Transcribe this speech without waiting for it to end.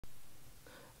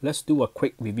let's do a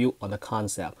quick review on the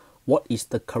concept. What is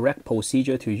the correct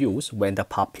procedure to use when the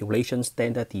population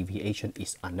standard deviation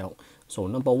is unknown? So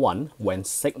number one, when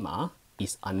sigma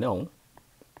is unknown,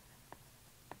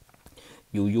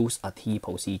 you use a t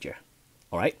procedure.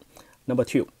 All right. Number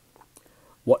two,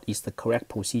 what is the correct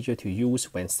procedure to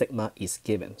use when sigma is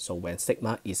given? So when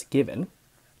sigma is given,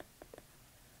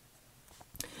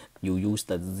 you use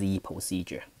the z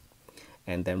procedure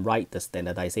and then write the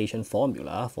standardization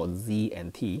formula for z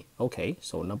and t. Okay,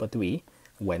 so number three,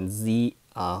 when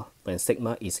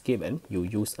sigma is given, you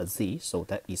use a z, so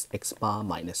that is x bar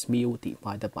minus mu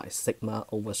divided by sigma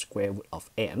over square root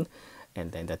of n,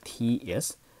 and then the t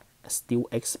is still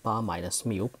x bar minus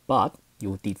mu, but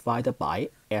you divide it by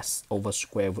s over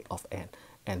square root of n,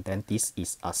 and then this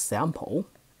is a sample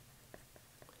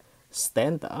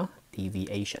standard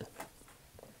deviation.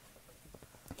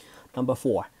 Number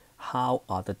four, how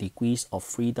are the degrees of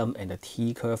freedom and the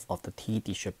t-curve of the t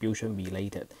distribution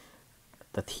related?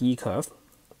 The t-curve,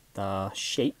 the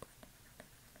shape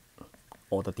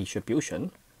or the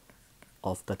distribution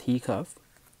of the t-curve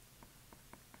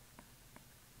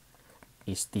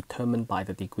is determined by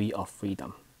the degree of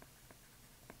freedom.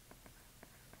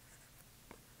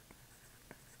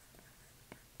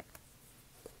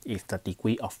 If the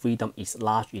degree of freedom is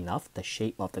large enough, the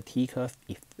shape of the t-curve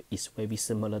is very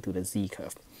similar to the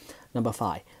z-curve. Number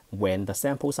five, when the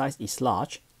sample size is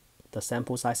large, the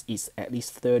sample size is at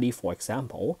least 30, for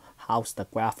example, how's the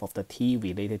graph of the t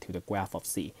related to the graph of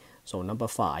z? So number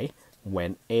five,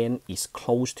 when n is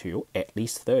close to at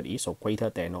least 30, so greater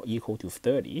than or equal to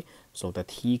 30, so the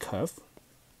t-curve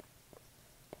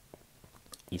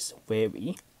is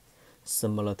very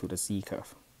similar to the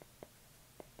z-curve.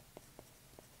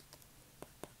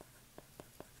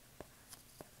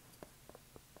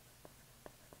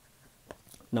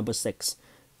 Number six,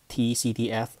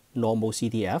 TCDF, normal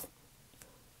CDF.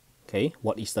 Okay,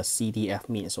 what is the CDF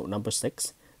mean? So number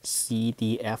six,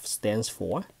 CDF stands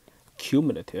for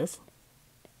cumulative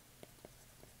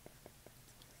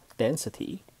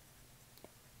density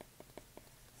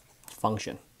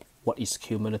function. What is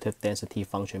cumulative density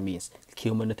function means?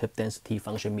 Cumulative density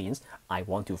function means I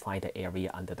want to find the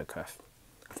area under the curve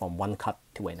from one cut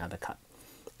to another cut.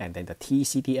 And then the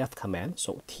TCDF command,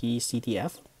 so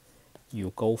TCDF,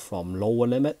 you go from lower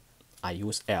limit, I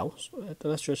use L, so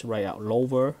let's just write out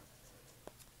lower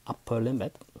upper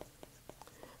limit.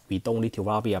 We don't need to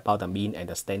worry about the mean and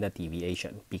the standard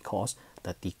deviation because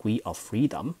the degree of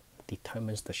freedom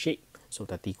determines the shape. So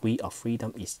the degree of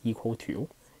freedom is equal to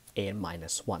n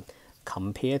minus 1.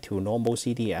 Compared to normal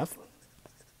CDF,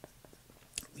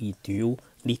 we do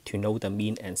need to know the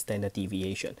mean and standard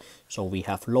deviation. So we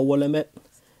have lower limit,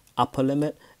 upper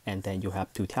limit, and then you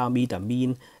have to tell me the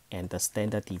mean and the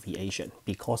standard deviation,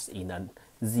 because in a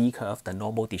z-curve, the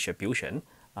normal distribution,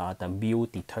 the mu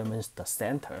determines the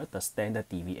center, the standard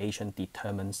deviation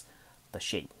determines the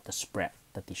shape, the spread,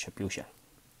 the distribution.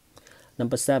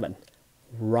 Number seven,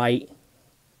 write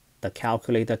the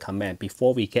calculator command.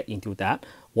 Before we get into that,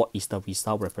 what is the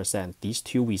result represent? These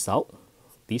two results,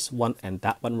 this one and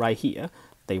that one right here,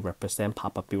 they represent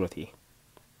probability.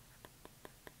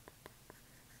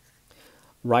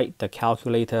 Write the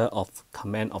calculator of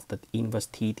command of the inverse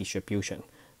t distribution.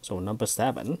 So number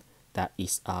seven, that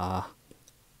is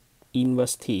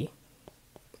inverse t,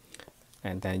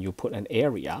 and then you put an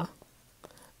area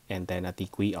and then a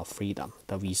degree of freedom.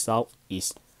 The result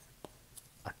is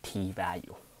a t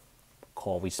value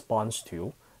corresponds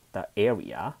to the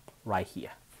area right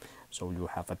here. So you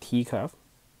have a t curve,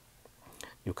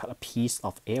 you cut a piece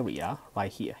of area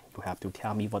right here. You have to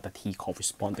tell me what the t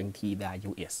corresponding t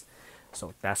value is.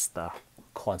 So that's the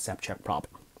concept check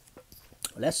problem.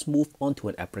 Let's move on to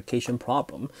an application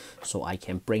problem so I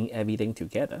can bring everything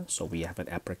together. So we have an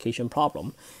application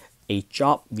problem. A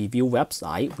job review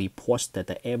website reports that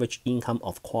the average income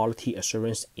of quality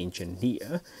assurance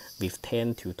engineer with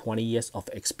 10 to 20 years of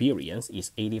experience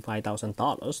is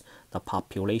 $85,000. The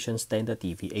population standard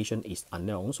deviation is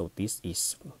unknown. So this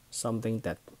is something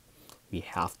that we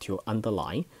have to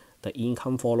underline. The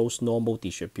income follows normal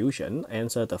distribution.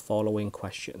 Answer the following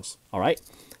questions. All right,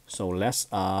 so let's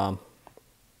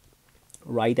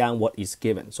write down what is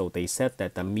given. So they said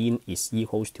that the mean is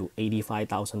equals to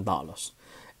 $85,000,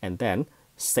 and then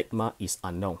sigma is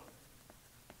unknown.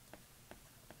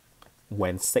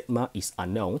 When sigma is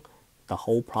unknown, the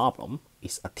whole problem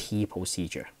is a t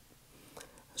procedure.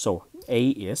 So A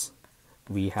is,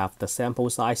 we have the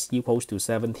sample size equals to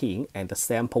 17 and the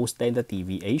sample standard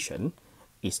deviation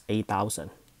is 8,000.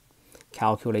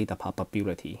 Calculate the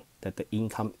probability that the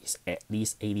income is at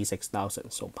least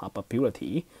 86,000. So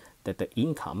probability that the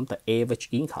income, the average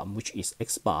income, which is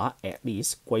X bar, at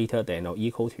least greater than or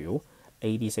equal to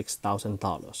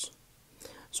 $86,000.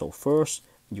 So first,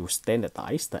 you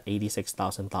standardize the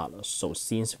 $86,000. So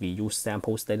since we use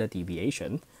sample standard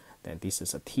deviation, then this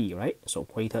is a T, right? So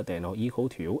greater than or equal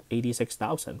to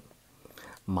 86,000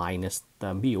 minus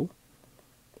the mu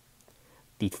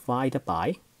divided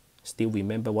by, still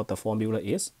remember what the formula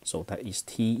is, so that is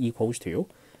T equals to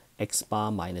X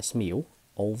bar minus mu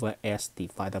over S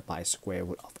divided by square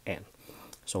root of N.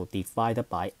 So divided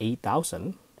by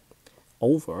 8,000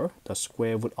 over the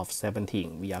square root of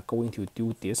 17. We are going to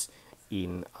do this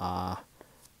in our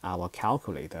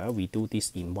calculator. We do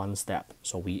this in one step.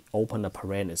 So we open a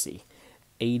parenthesis,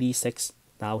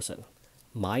 86,000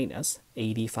 minus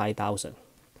 85,000,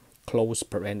 close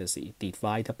parenthesis,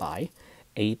 divided by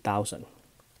 8,000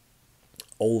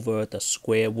 over the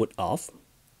square root of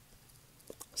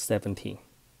 17.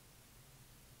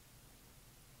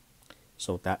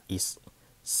 So that is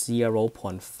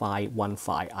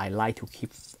 0.515. I like to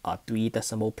keep 3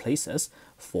 decimal places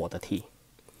for the T.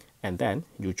 And then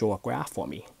you draw a graph for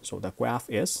me. So the graph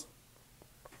is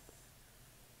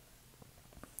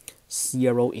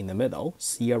 0 in the middle,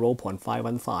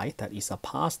 0.515, that is a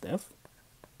positive.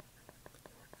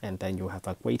 And then you have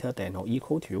a greater than or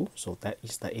equal to, so that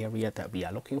is the area that we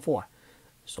are looking for.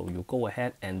 So you go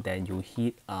ahead and then you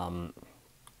hit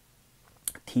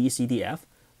TCDF.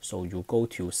 So you go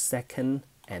to second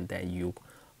and then you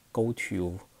go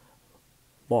to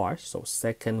vars, so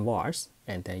second vars,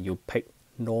 and then you pick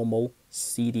normal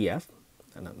CDF,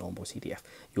 not normal CDF,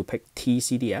 you pick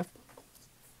TCDF,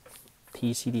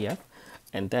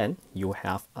 and then you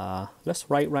have, let's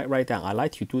write down. I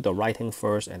like to do the writing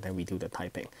first and then we do the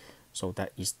typing. So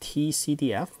that is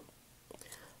TCDF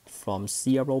from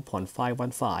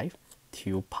 0.515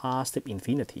 to positive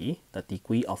infinity. The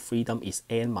degree of freedom is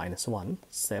n minus 1,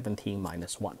 17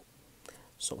 minus 1.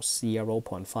 So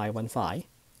 0.515,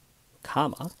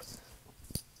 comma,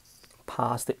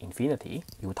 positive infinity,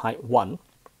 you type 1,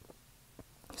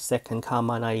 second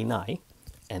comma 99,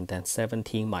 and then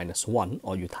 17 minus 1,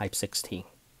 or you type 16.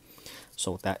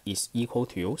 So that is equal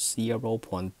to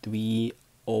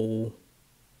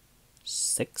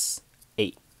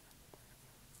 0.3068.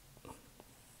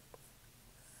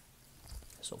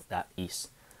 So that is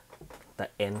the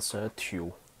answer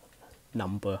to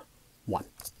number 1.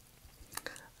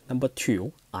 Number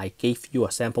 2, I gave you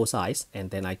a sample size and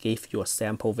then I gave you a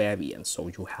sample variance. So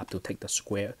you have to take the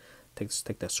square,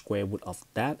 take the square root of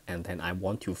that, and then I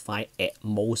want to find at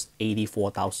most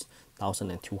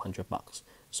 84,200 bucks.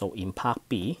 So in part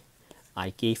B,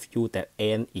 I gave you that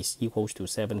n is equals to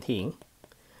 17,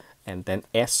 and then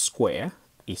s squared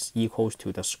is equals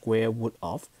to the square root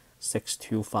of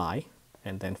 625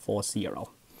 and then 40,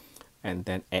 and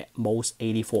then at most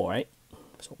 84, right?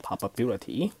 So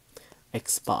probability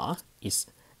X bar is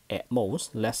at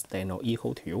most less than or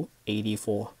equal to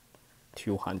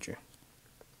 84,200.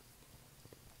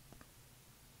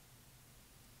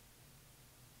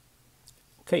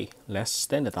 Okay, let's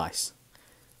standardize.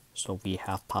 So we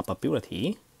have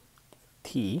probability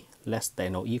T less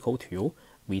than or equal to,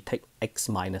 we take X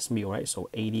minus mu, right? So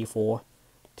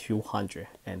 84,200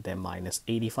 and then minus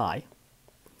 85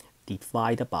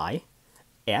 divided by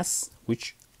S,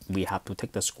 which we have to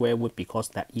take the square root because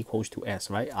that equals to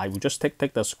S, right? I will just take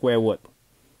the square root.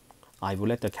 I will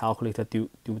let the calculator do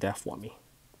that for me.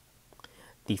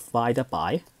 Divided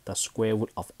by the square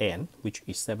root of n, which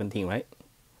is 17, right?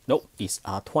 Nope, it's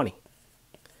 20.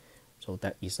 So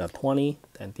that is a 20,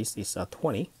 and this is a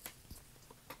 20.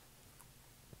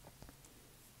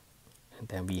 And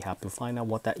then we have to find out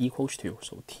what that equals to.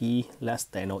 So T less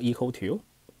than or equal to,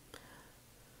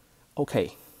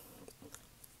 okay,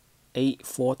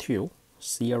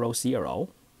 842,000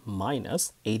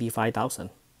 minus 85,000,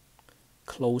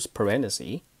 close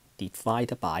parenthesis,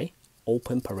 divided by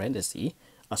open parenthesis,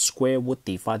 a square root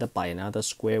divided by another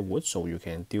square root, so you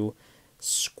can do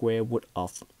square root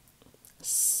of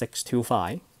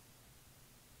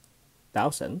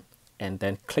 625,000, and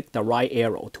then click the right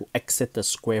arrow to exit the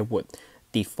square root,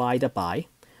 divided by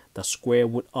the square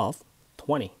root of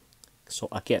 20. So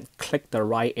again, click the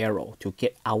right arrow to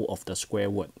get out of the square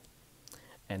root,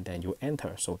 and then you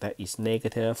enter. So that is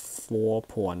negative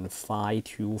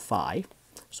 4.525.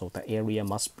 So the area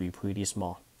must be pretty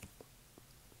small,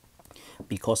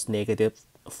 because negative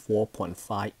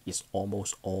 4.5 is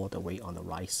almost all the way on the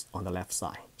right, on the left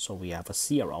side. So we have a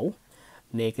 0,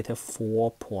 negative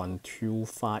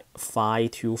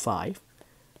 4.525,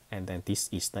 and then this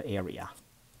is the area.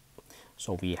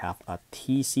 So we have a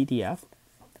TCDF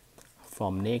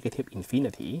from negative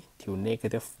infinity to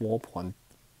negative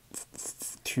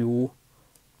 4.2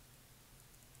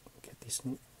 this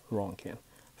wrong again.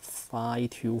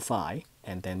 525,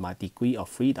 and then my degree of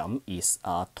freedom is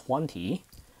 20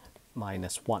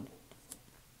 minus 1.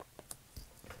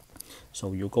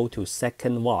 So you go to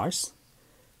second vars,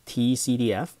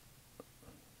 TCDF,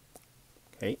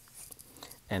 okay,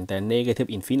 and then negative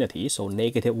infinity, so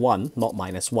negative 1, not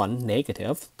minus 1,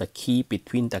 negative, the key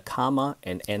between the comma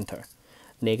and enter.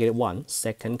 Negative 1,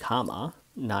 second comma,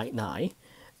 99,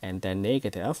 and then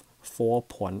negative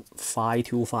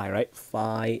 4.525, right?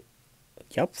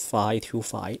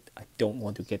 525. I don't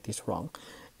want to get this wrong.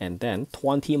 And then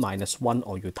 20 minus 1,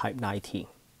 or you type 19.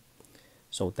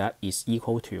 So that is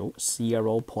equal to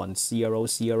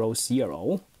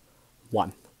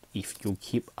 0.0001 if you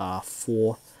keep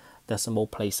 4 decimal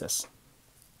places.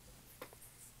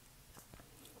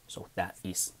 So that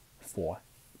is for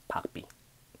part B.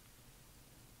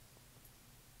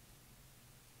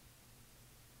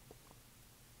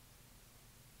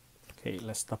 Okay,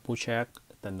 let's double check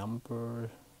the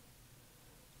number.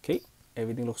 Okay,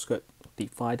 everything looks good.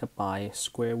 Divided by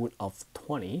square root of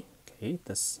 20. Okay,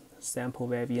 the sample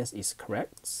variance is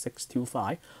correct,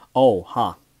 625.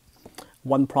 Oh,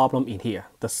 one problem in here.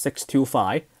 The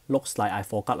 625 looks like I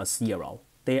forgot a 0.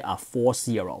 There are 4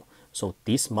 0. So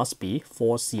this must be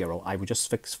 4 0. I will just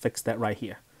fix that right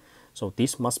here. So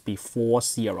this must be 4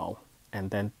 0. And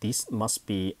then this must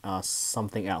be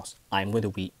something else. I'm going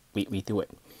to redo it.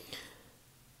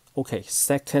 Okay,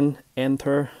 second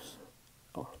enter.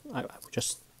 Oh, I will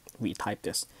just retype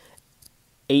this.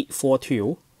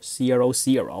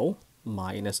 84200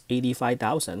 minus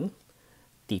 85,000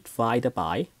 divided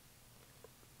by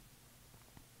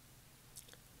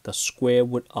the square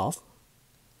root of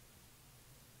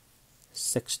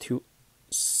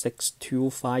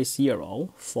 6250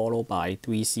 followed by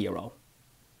 30.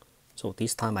 So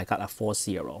this time I got a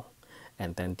 40,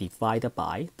 and then divided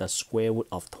by the square root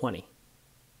of 20.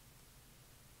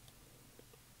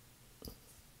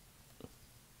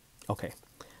 Okay,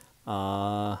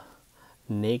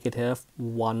 negative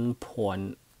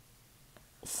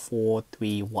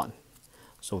 1.431.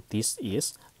 So this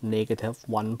is negative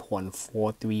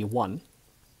 1.431.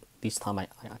 This time I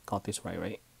got this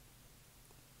right?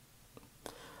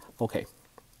 Okay,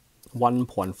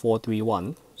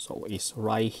 1.431. So it's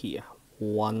right here,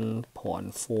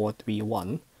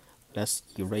 1.431. Let's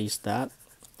erase that.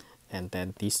 And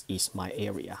then this is my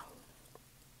area.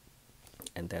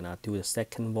 And then I'll do the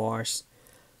second vars,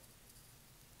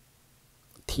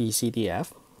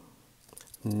 TCDF,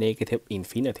 negative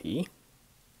infinity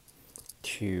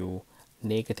to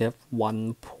negative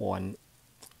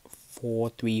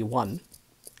 1.431,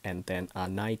 and then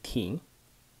 19.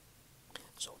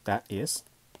 So that is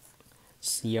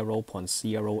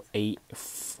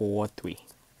 0.0843.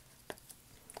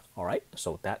 All right,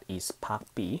 so that is part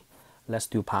B. Let's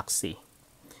do part C.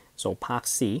 So part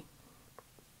C,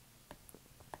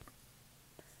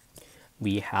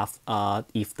 we have,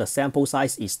 if the sample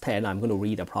size is 10, I'm going to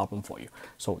read the problem for you.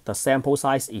 So the sample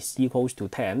size is equals to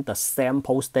 10. The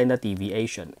sample standard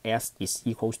deviation, S, is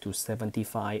equals to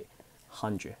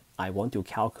 7,500. I want to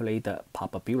calculate the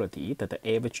probability that the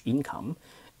average income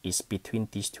is between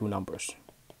these two numbers.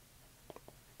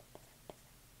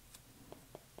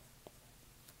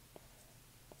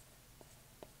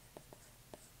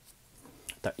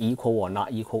 The equal or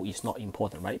not equal is not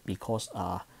important, right? Because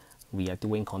we are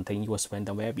doing continuous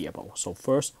random variable. So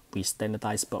first we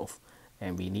standardize both,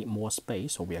 and we need more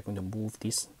space, so we are going to move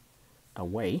this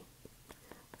away.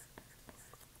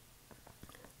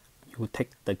 You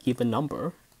take the given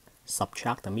number,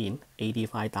 subtract the mean,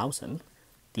 85,000,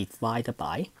 divided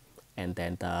by, and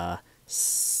then the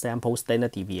sample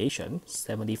standard deviation,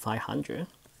 7,500,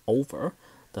 over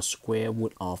the square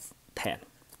root of 10.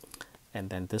 And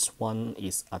then this one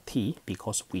is a t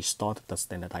because we started the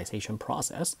standardization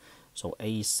process. So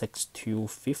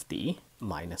A6250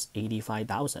 minus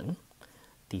 85,000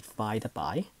 divided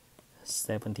by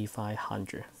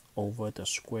 7,500 over the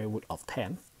square root of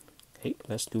 10. Okay,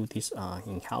 let's do this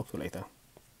in calculator.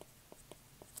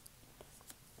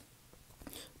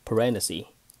 Parenthesis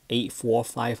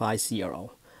 84550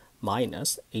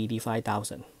 minus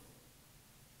 85,000,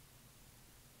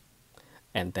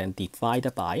 and then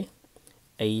divided by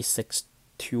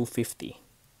A6250.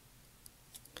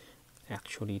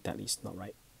 Actually, that is not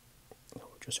right.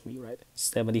 I'll just rewrite it.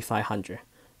 7,500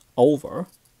 over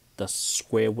the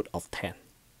square root of 10.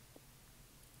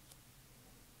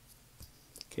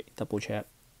 Okay, double check.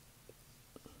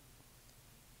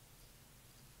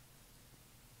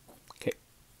 Okay,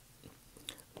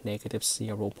 negative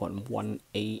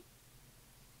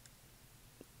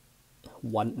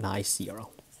 0.18190.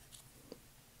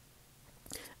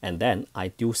 And then I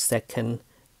do second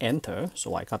enter.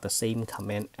 So I got the same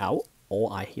command out.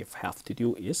 All I have to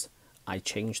do is I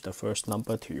change the first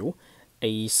number to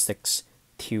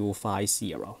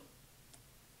A6250.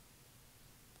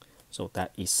 So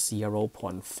that is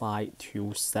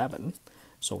 0.527.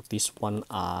 So this one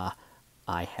I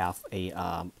have a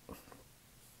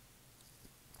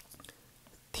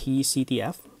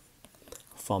TCDF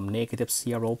from negative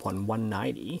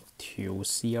 0.190 to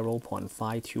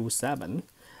 0.527,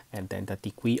 and then the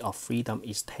degree of freedom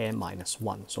is 10 minus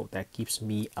 1. So that gives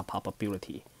me a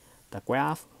probability. The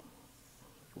graph,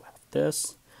 you have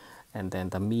this, and then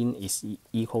the mean is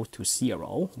equal to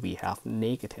 0. We have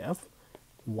negative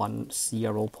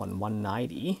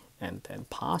 0.190 and then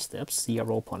positive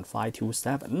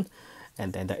 0.527,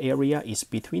 and then the area is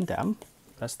between them.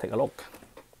 Let's take a look.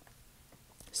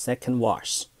 Second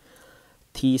was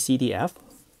TCDF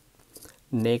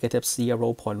negative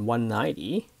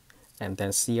 0.190 and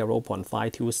then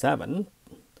 0.527,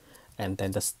 and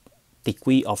then the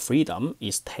degree of freedom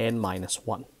is 10 minus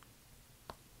 1.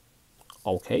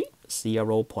 Okay,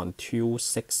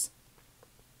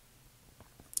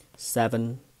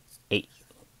 0.2678.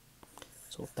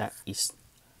 So that is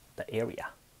the area.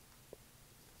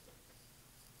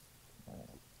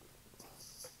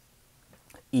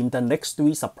 In the next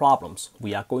 3 subproblems,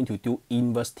 we are going to do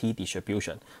inverse t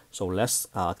distribution. So let's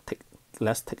take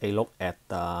a look at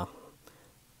the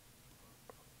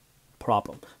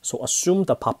problem. So assume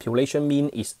the population mean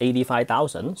is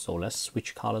 85,000. So let's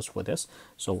switch colors for this.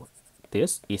 So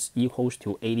this is equals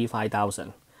to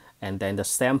 85,000, and then the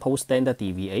sample standard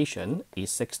deviation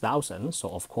is 6,000. So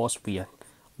of course we are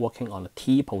working on the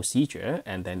t procedure,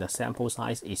 and then the sample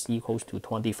size is equals to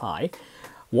 25.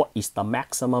 What is the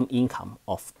maximum income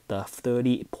of the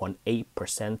 30.8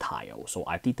 percentile? So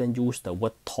I didn't use the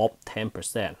word top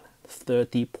 10%,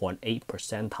 30.8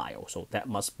 percentile. So that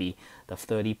must be the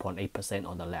 30.8%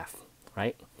 on the left,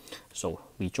 right? So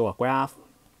we draw a graph,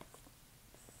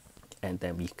 and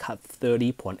then we cut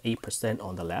 30.8%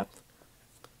 on the left.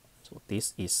 So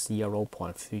this is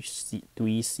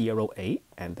 0.308,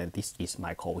 and then this is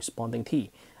my corresponding t.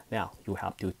 Now you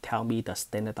have to tell me the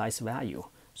standardized value.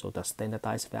 So the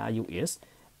standardized value is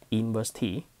inverse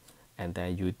t, and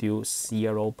then you do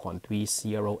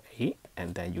 0.308,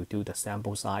 and then you do the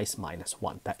sample size minus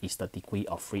 1. That is the degree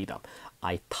of freedom.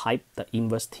 I typed the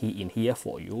inverse t in here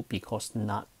for you because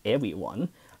not everyone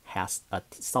has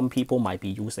some people might be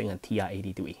using a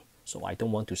TR-83. So I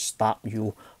don't want to stop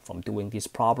you from doing this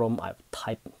problem. I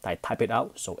type it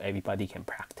out so everybody can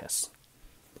practice.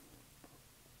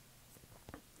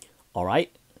 All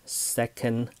right,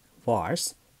 second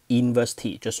verse, inverse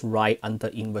t, just right under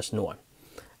inverse norm.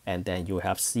 And then you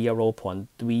have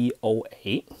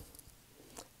 0.308,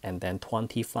 and then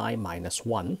 25 minus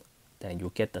 1, then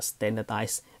you get the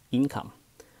standardized income.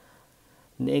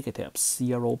 Negative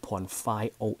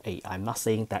 0.508. I'm not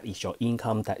saying that is your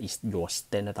income, that is your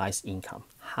standardized income.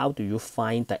 How do you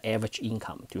find the average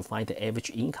income? To find the average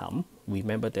income,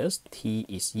 remember this, t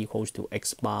is equals to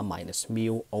x bar minus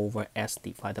mu over s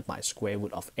divided by square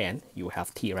root of n. You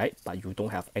have t, right? But you don't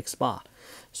have x bar.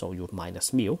 So you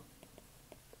minus mu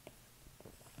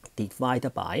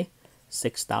divided by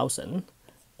 6,000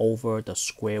 over the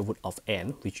square root of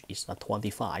n, which is a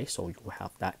 25. So you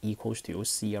have that equals to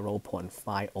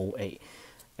 0.508.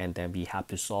 And then we have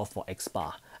to solve for x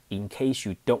bar. In case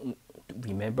you don't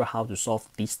remember how to solve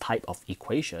this type of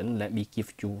equation, let me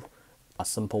give you a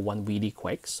simple one really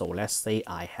quick. So let's say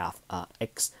I have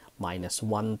x minus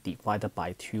 1 divided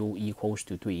by 2 equals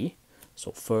to 3.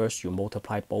 So first you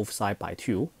multiply both sides by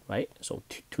 2, right? So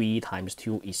 3 times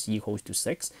 2 is equals to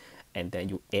 6. And then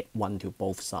you add 1 to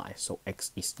both sides. So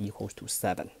x is equals to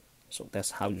 7. So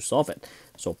that's how you solve it.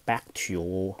 So back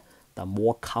to the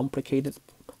more complicated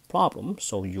problem.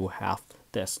 So you have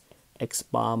this x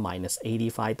bar minus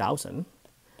 85,000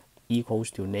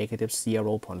 equals to negative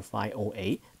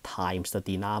 0.508 times the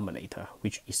denominator,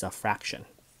 which is a fraction.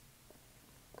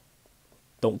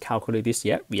 Don't calculate this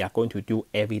yet. We are going to do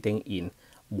everything in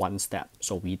one step.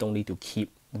 So we don't need to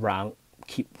keep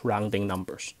rounding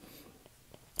numbers.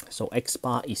 So x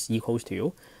bar is equals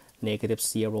to negative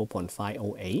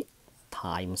 0.508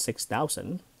 times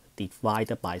 6,000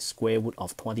 divided by square root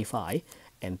of 25,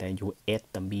 and then you add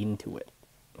the mean to it.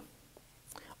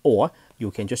 Or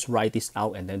you can just write this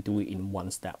out and then do it in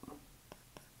one step.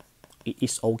 It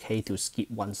is okay to skip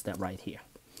one step right here.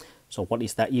 So what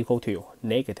is that equal to?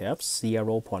 Negative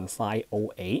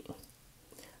 0.508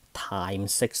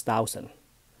 times 6,000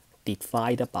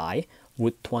 divided by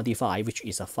root 25, which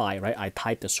is a 5, right? I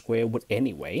type the square root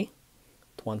anyway,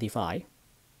 25.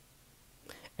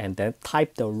 And then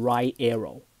type the right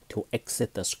arrow to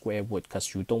exit the square root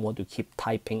because you don't want to keep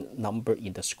typing number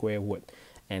in the square root,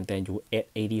 and then you add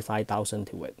 85,000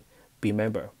 to it.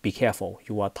 Remember, be careful,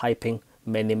 you are typing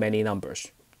many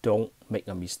numbers. Don't make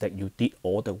a mistake. You did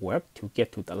all the work to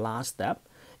get to the last step.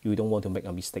 You don't want to make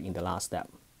a mistake in the last step.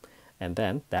 And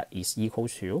then that is equal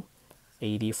to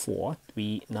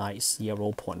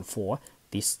 84,390.4.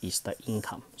 This is the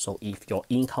income. So if your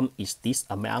income is this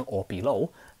amount or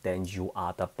below, then you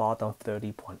are the bottom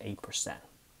 30.8%.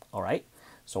 All right.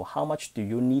 So how much do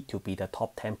you need to be the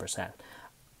top 10%?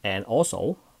 And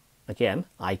also, again,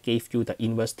 I gave you the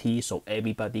inverse T so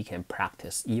everybody can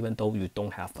practice, even though you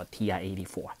don't have a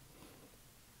TI-84.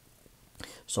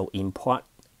 So in part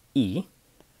E,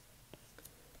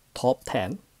 top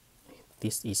 10,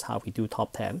 this is how we do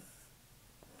top 10.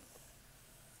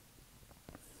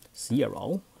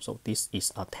 0, so this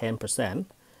is a 10%,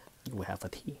 we have a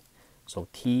T. So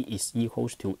T is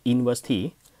equals to inverse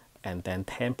T, and then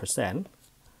 10%,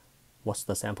 what's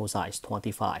the sample size?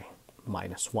 25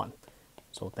 minus 1.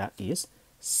 So that is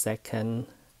second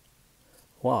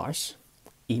was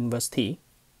inverse T,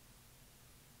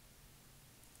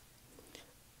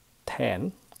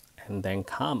 10, and then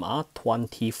comma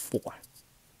 24.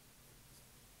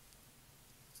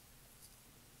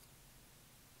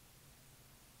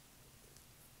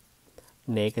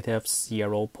 Negative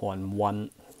 0.1,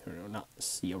 not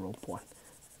 0.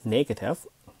 Negative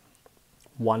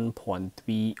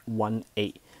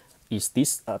 1.318. Is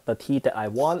this the T that I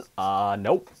want?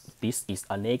 Nope. This is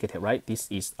a negative, right? This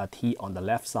is a T on the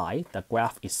left side. The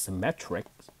graph is symmetric.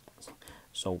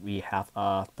 So we have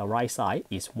the right side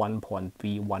is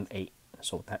 1.318.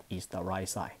 So that is the right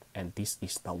side. And this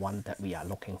is the one that we are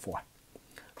looking for.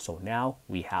 So now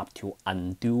we have to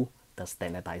undo the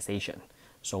standardization.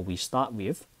 So we start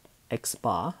with x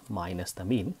bar minus the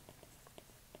mean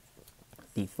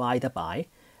divided by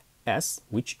S,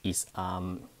 which is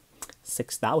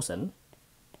 6,000,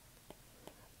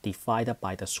 divided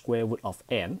by the square root of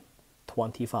n,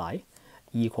 25,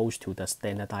 equals to the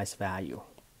standardized value.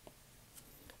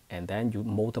 And then you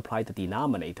multiply the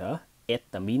denominator, add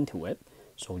the mean to it.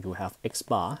 So you have x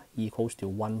bar equals to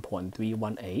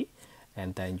 1.318,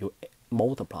 and then you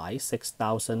multiply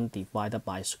 6,000 divided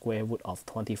by square root of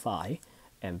 25,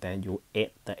 and then you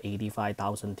add the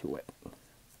 85,000 to it.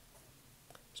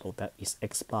 So that is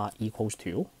x bar equals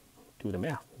to, do the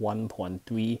math,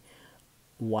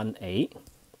 1.318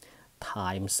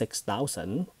 times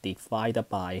 6,000 divided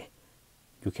by,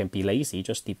 you can be lazy,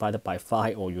 just divide it by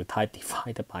 5, or you type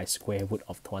divided by square root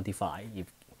of 25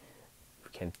 if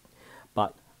you can.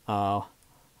 But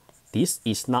this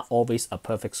is not always a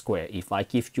perfect square. If I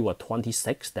give you a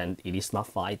 26, then it is not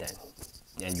 5 then.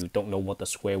 And you don't know what the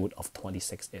square root of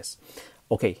 26 is.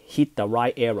 Okay, hit the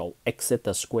right arrow, exit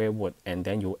the square root, and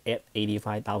then you add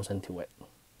 85,000 to it.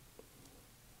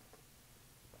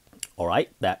 All right,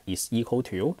 that is equal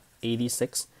to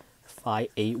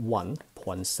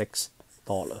 $86,581.6.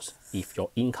 If your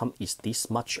income is this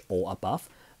much or above,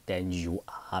 then you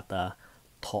are the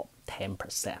top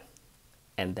 10%.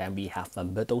 And then we have the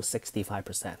middle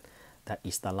 65%. That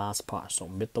is the last part. So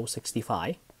middle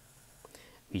 65,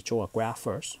 we draw a graph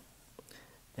first,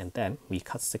 and then we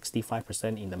cut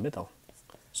 65% in the middle.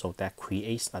 So that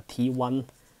creates a T1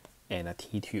 and a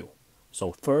T2.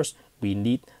 So first we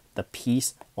need the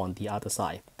piece on the other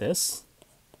side, this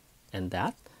and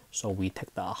that. So we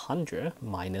take the 100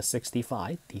 minus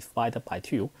 65 divided by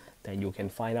 2, then you can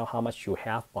find out how much you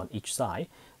have on each side.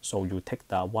 So you take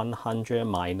the 100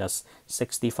 minus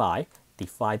 65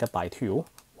 divided by 2,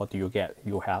 what do you get?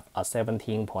 You have a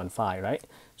 17.5, right?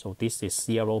 So this is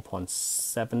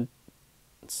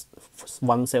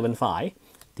 0.175.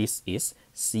 This is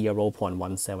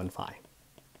 0.175.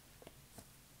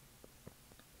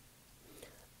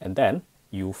 And then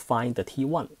you find the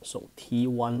T1. So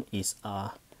T1 is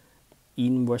a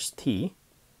inverse T,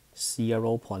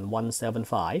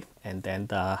 0.175, and then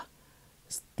the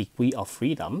degree of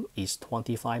freedom is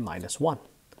 25 minus 1.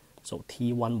 So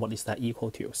T1, what is that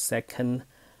equal to? Second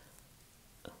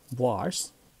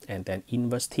was, and then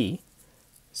inverse T,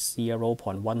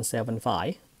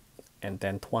 0.175, and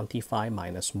then 25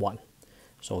 minus 1.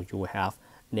 So you have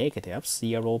negative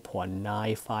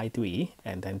 0.953,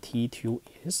 and then T2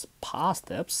 is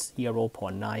positive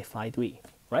 0.953,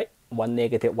 right? One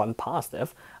negative, one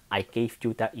positive. I gave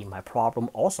you that in my problem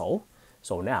also.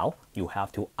 So now you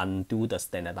have to undo the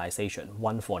standardization.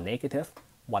 One for negative,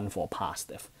 one for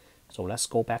positive. So let's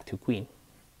go back to green.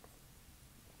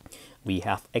 We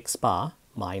have x bar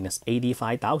minus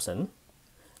 85,000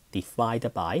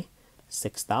 divided by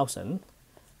 6,000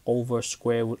 over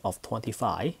square root of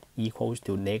 25 equals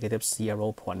to negative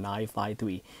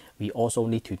 0.953. we also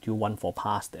need to do one for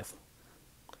positive.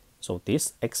 So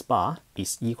this x bar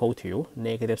is equal to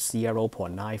negative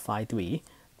 0.953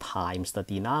 times the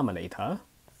denominator,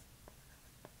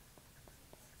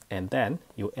 and then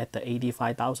you add the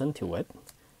 85,000 to it.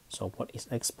 So what is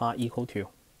x bar equal to?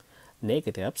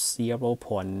 Negative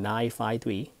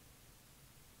 0.953,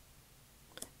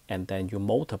 and then you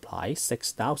multiply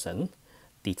 6,000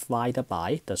 divided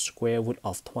by the square root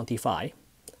of 25.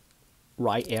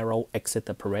 Right arrow exit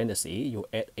the parenthesis, you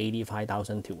add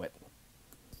 85,000 to it.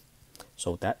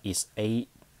 So that is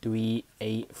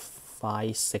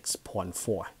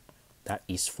 83856.4. That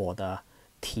is for the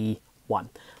T1.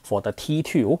 For the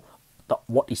T2,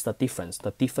 what is the difference?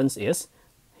 The difference is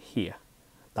here,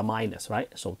 the minus,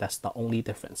 right? So that's the only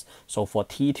difference. So for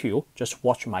T2, just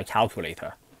watch my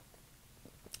calculator.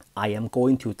 I am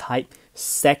going to type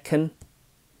second,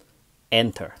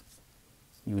 enter.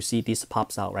 You see this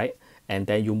pops out, right? And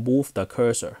then you move the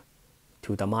cursor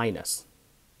to the minus.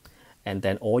 And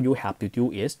then all you have to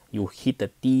do is you hit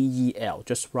the DEL.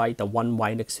 Just write the one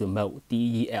right next to mode,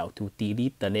 DEL, to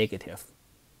delete the negative.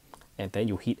 And then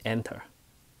you hit enter.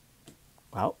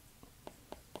 Well,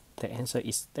 the answer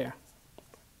is there.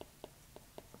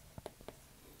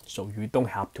 So you don't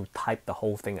have to type the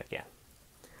whole thing again.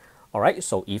 Alright,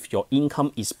 so if your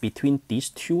income is between these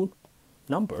two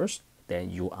numbers, then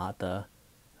you are the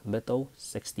middle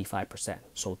 65%.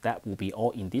 So that will be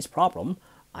all in this problem.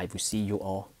 I will see you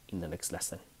all in the next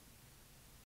lesson.